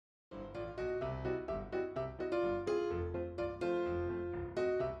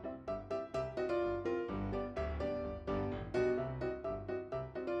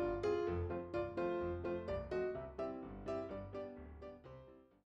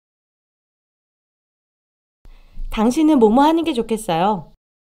당신은 뭐뭐 하는 게 좋겠어요?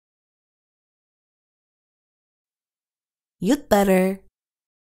 You'd better.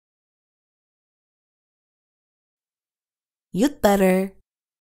 You'd better.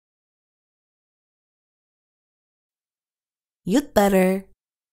 You'd better.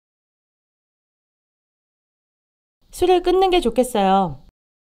 술을 끊는 게 좋겠어요.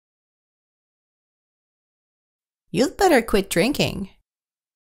 You'd better quit drinking.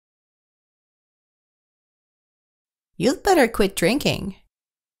 You'd better quit drinking.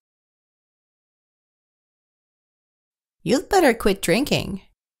 You'd better quit drinking.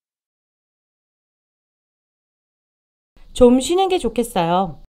 좀 쉬는 게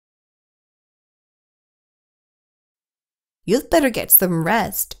좋겠어요. You'd better get some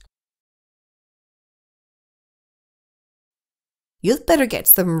rest. You'd better get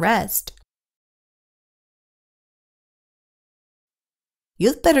some rest.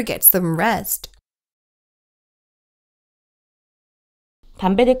 You'd better get some rest.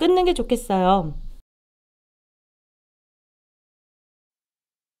 담배를 끊는 게 좋겠어요.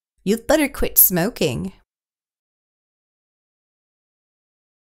 You'd better quit smoking.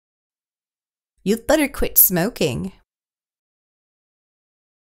 You'd better quit smoking.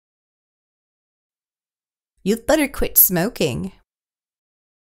 You'd better quit smoking.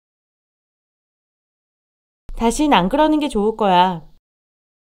 다신 안 그러는 게 좋을 거야.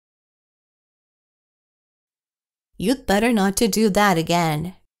 You'd better not to do that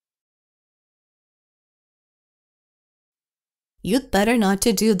again. You'd better not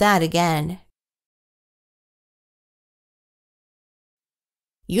to do that again.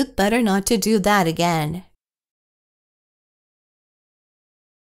 You'd better not to do that again.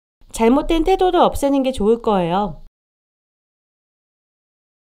 잘못된 태도를 없애는 게 좋을 거예요.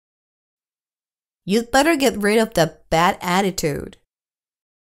 You'd better get rid of that bad attitude.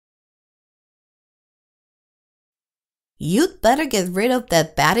 You'd better get rid of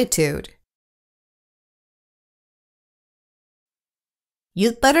that bad attitude.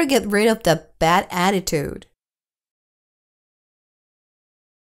 You'd better get rid of that bad attitude.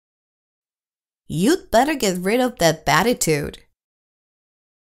 You'd better get rid of that bad attitude.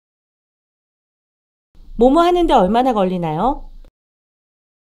 뭐뭐 하는데 얼마나 걸리나요?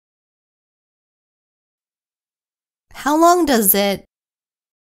 How long does it?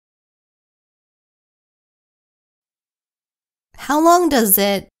 How long does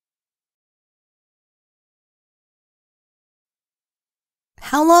it?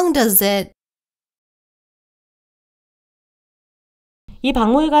 How long does it? 이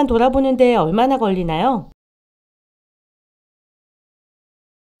박물관 돌아보는데 얼마나 걸리나요?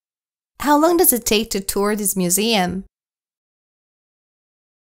 How long does it take to tour this museum?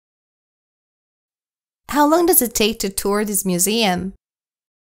 How long does it take to tour this museum?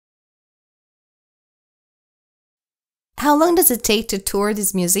 How long does it take to tour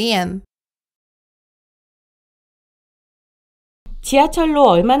this museum? 지하철로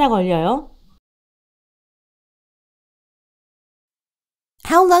얼마나 걸려요?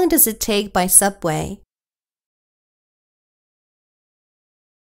 How long does it take by subway?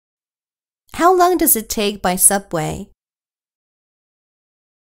 How long does it take by subway?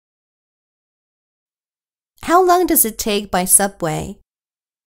 How long does it take by subway?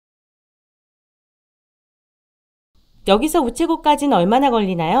 여기서 우체국까지는 얼마나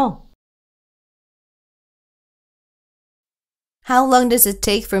걸리나요? How long does it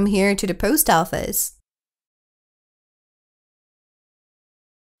take from here to the post office?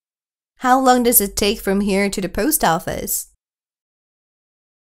 How long does it take from here to the post office?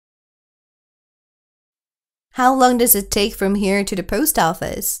 How long does it take from here to the post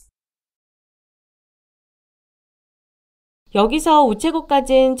office? 여기서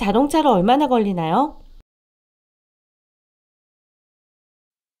우체국까지는 자동차로 얼마나 걸리나요?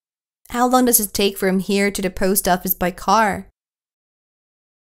 How long does it take from here to the post office by car?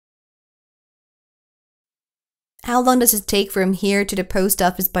 How long does it take from here to the post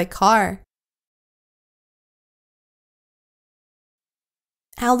office by car?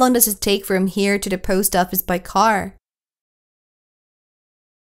 How long does it take from here to the post office by car?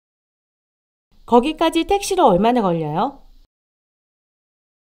 거기까지 택시로 얼마나 걸려요?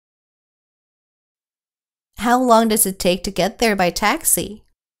 How long does it take to get there by taxi?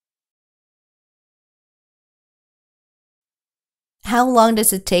 How long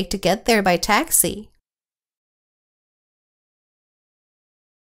does it take to get there by taxi?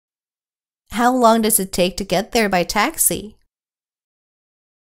 How long does it take to get there by taxi?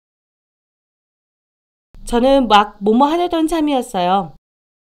 저는 막 뭐뭐 하려던 참이었어요.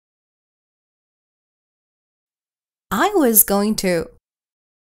 I was going to.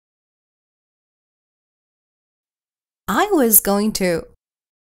 I was going to.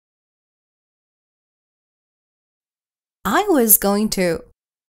 I was going to.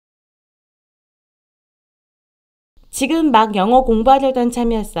 지금 막 영어 공부하려던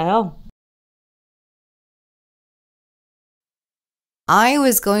참이었어요. I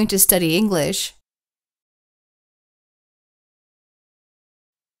was going to study English.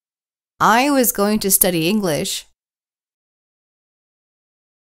 I was going to study English.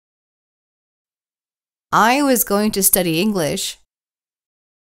 I was going to study English.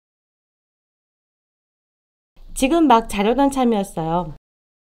 지금 막 자려던 참이었어요.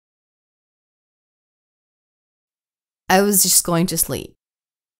 I was just going to sleep.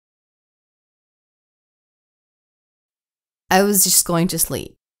 I was just going to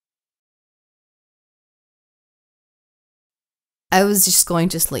sleep. I was just going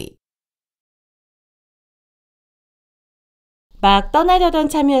to sleep. 막 떠나려던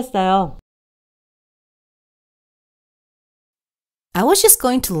참이었어요. I was just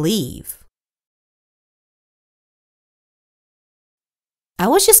going to leave. I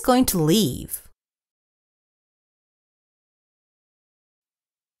was just going to leave.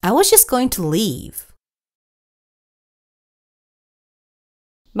 I was just going to leave.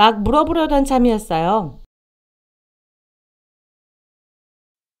 막 물어보려던 참이었어요.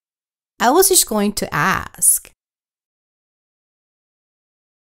 I was just going to ask.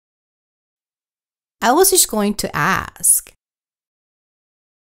 I was just going to ask.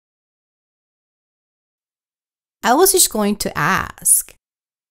 I was just going to ask.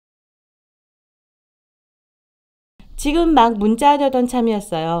 지금 막 문자하려던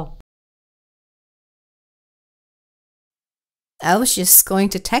참이었어요. I was just going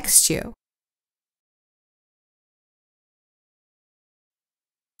to text you.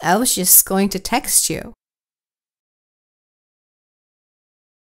 I was just going to text you.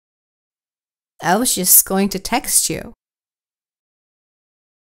 I was just going to text you.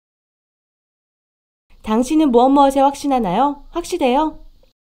 당신은 무엇에 확신하나요? 확실해요?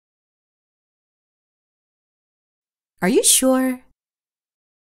 Are you sure?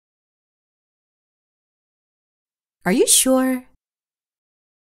 Are you sure?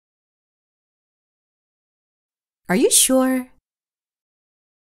 Are you sure?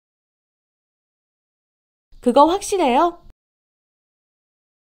 그거 확실해요?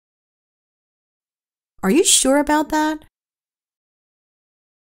 Are you sure about that?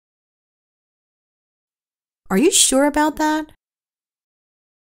 Are you sure about that?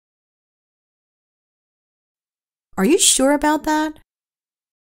 Are you sure about that?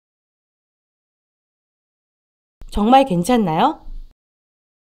 정말 괜찮나요?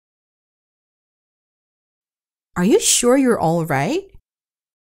 Are you sure you're all right?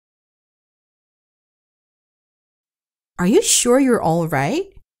 Are you sure you're all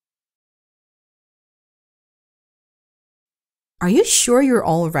right? Are you sure you're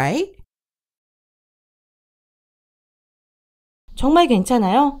all right? 정말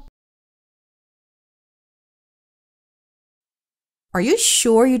괜찮아요? Are you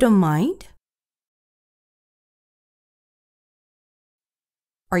sure you don't mind?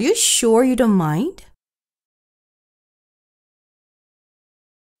 Are you sure you don't mind?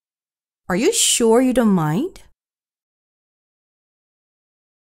 Are you sure you don't mind?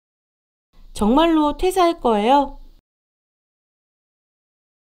 정말로 퇴사할 거예요?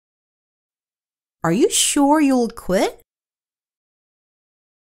 Are you sure you'll quit?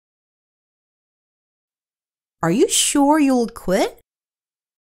 Are you sure you'll quit?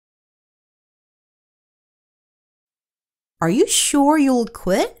 Are you sure you'll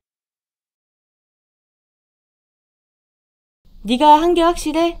quit? 네가 한 게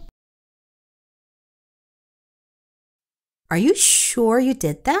확실해? Are you sure you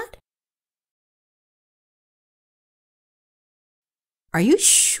did that? Are you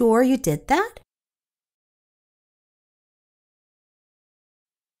sure you did that?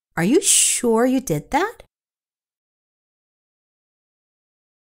 Are you sure you did that?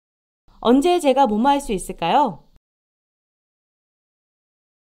 언제 제가 뭐뭐 할 수 있을까요?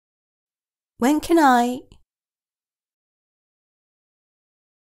 When can I?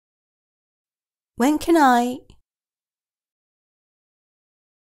 When can I?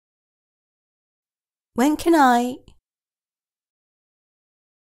 When can I?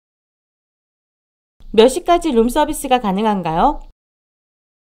 몇 시까지 룸 서비스가 가능한가요?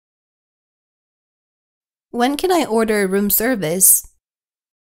 When can I order room service?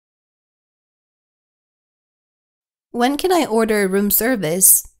 When can I order room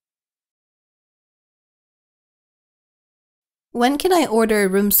service? When can I order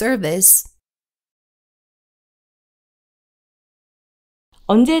room service?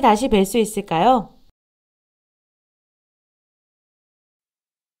 언제 다시 뵐 수 있을까요?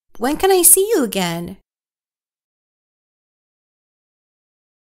 When can I see you again?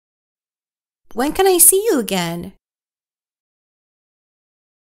 When can I see you again?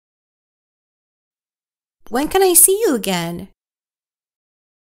 When can I see you again?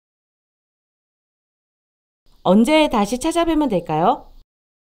 언제 다시 찾아뵈면 될까요?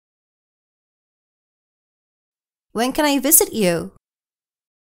 When can I visit you?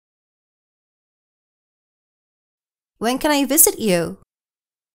 When can I visit you?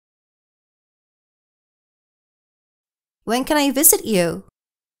 When can I visit you?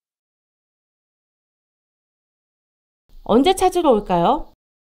 언제 찾으러 올까요?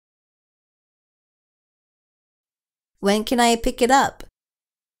 When can I pick it up?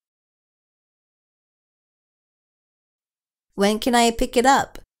 When can I pick it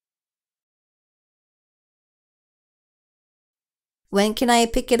up? When can I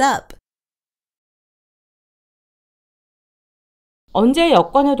pick it up? 언제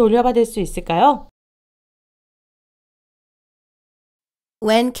여권을 돌려받을 수 있을까요?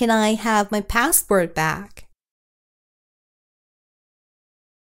 When can I have my passport back?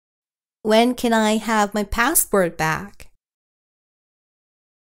 When can I have my passport back?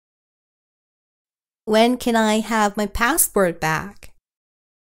 When can I have my passport back?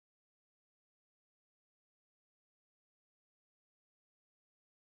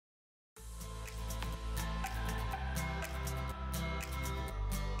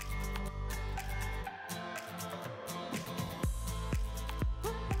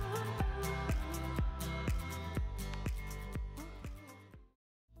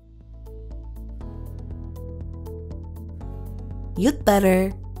 You'd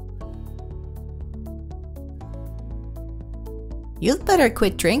better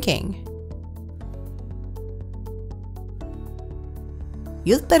quit drinking.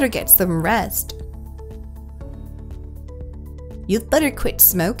 You'd better get some rest. You'd better quit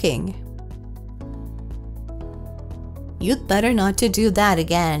smoking. You'd better not to do that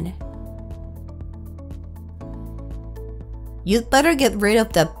again. You'd better get rid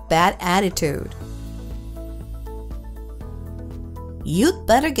of that bad attitude. You'd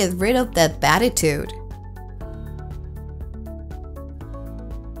better get rid of that bad attitude.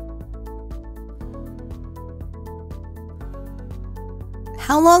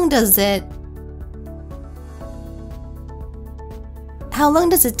 How long does it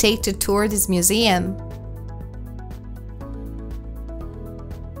take to tour this museum?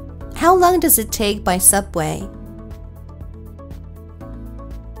 How long does it take by subway?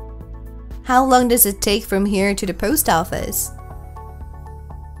 How long does it take from here to the post office?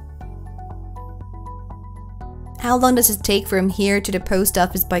 How long does it take from here to the post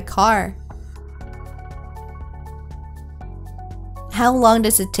office by car? How long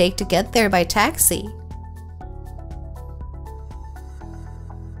does it take to get there by taxi?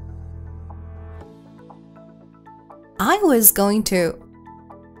 I was going to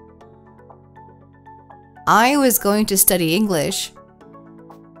study English.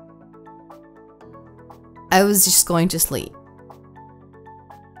 I was just going to sleep.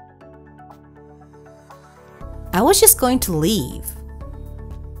 I was just going to leave.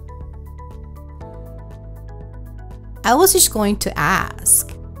 I was just going to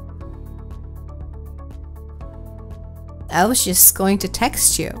ask. I was just going to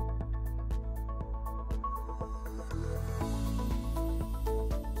text you.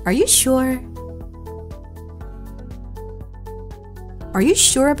 Are you sure? Are you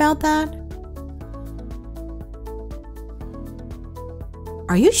sure about that?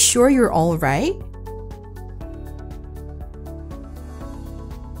 Are you sure you're all right?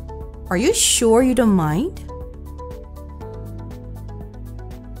 Are you sure you don't mind?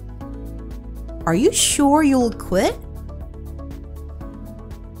 Are you sure you'll quit?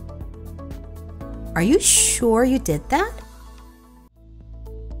 Are you sure you did that?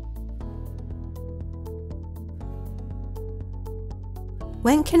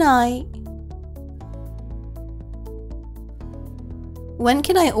 When can I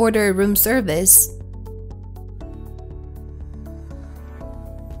order room service?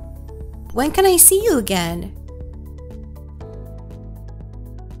 When can I see you again?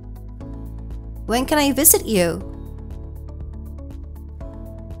 When can I visit you?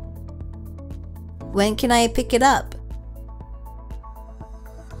 When can I pick it up?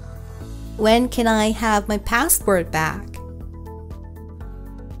 When can I have my passport back?